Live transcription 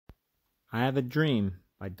I Have a Dream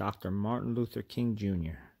by Dr. Martin Luther King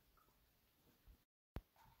Jr.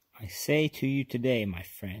 I say to you today, my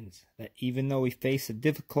friends, that even though we face the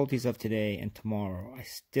difficulties of today and tomorrow, I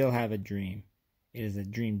still have a dream. It is a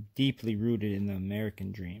dream deeply rooted in the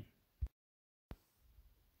American dream.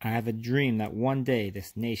 I have a dream that one day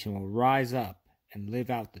this nation will rise up and live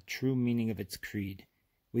out the true meaning of its creed.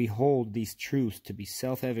 We hold these truths to be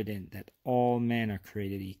self-evident that all men are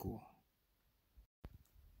created equal.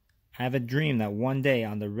 I have a dream that one day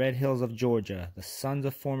on the red hills of Georgia, the sons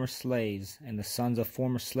of former slaves and the sons of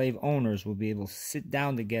former slave owners will be able to sit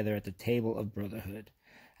down together at the table of brotherhood.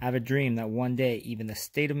 I have a dream that one day even the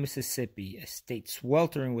state of Mississippi, a state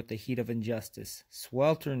sweltering with the heat of injustice,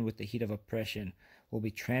 sweltering with the heat of oppression, will be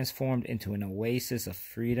transformed into an oasis of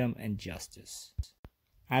freedom and justice.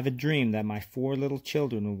 I have a dream that my 4 little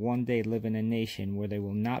children will one day live in a nation where they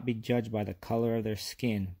will not be judged by the color of their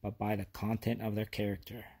skin, but by the content of their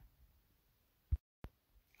character.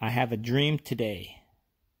 I have a dream today.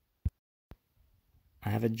 I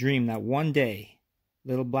have a dream that one day,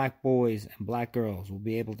 little black boys and black girls will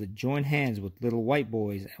be able to join hands with little white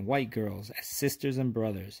boys and white girls as sisters and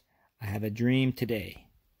brothers. I have a dream today.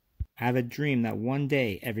 I have a dream that one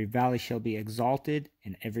day every valley shall be exalted,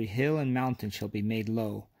 and every hill and mountain shall be made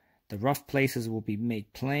low. The rough places will be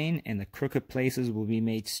made plain, and the crooked places will be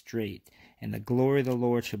made straight, and the glory of the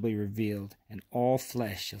Lord shall be revealed, and all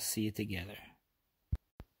flesh shall see it together.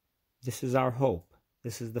 This is our hope.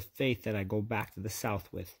 This is the faith that I go back to the South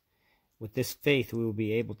with. With this faith we will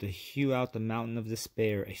be able to hew out the mountain of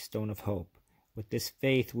despair a stone of hope. With this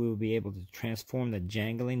faith we will be able to transform the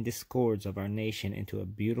jangling discords of our nation into a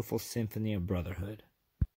beautiful symphony of brotherhood.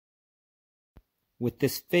 With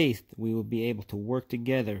this faith we will be able to work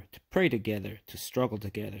together, to pray together, to struggle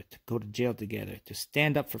together, to go to jail together, to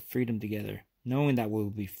stand up for freedom together, knowing that we will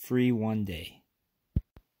be free one day.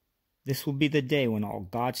 This will be the day when all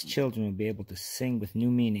God's children will be able to sing with new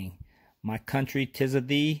meaning. My country, 'tis of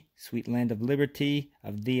thee, sweet land of liberty,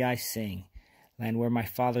 of thee I sing. Land where my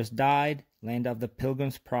fathers died, land of the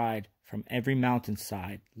pilgrim's pride, from every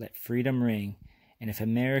mountainside, let freedom ring. And if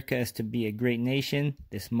America is to be a great nation,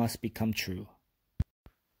 this must become true.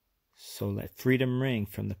 So let freedom ring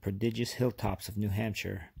from the prodigious hilltops of New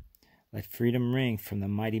Hampshire. Let freedom ring from the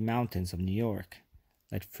mighty mountains of New York.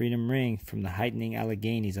 Let freedom ring from the heightening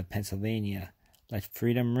Alleghenies of Pennsylvania. Let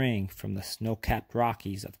freedom ring from the snow-capped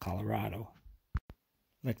Rockies of Colorado.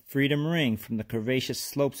 Let freedom ring from the curvaceous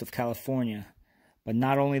slopes of California. But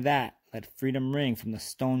not only that, let freedom ring from the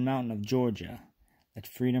Stone Mountain of Georgia. Let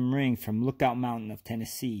freedom ring from Lookout Mountain of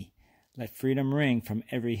Tennessee. Let freedom ring from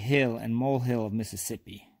every hill and molehill of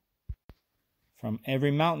Mississippi. From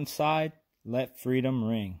every mountainside, let freedom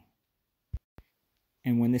ring.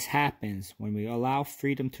 And when this happens, when we allow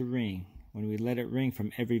freedom to ring, when we let it ring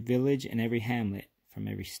from every village and every hamlet, from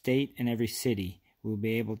every state and every city, we will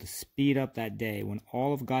be able to speed up that day when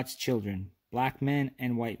all of God's children, black men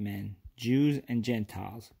and white men, Jews and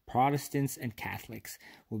Gentiles, Protestants and Catholics,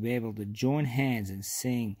 will be able to join hands and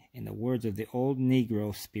sing in the words of the old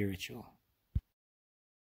Negro spiritual.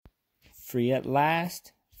 Free at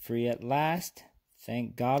last,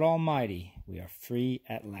 thank God Almighty, we are free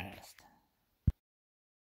at last.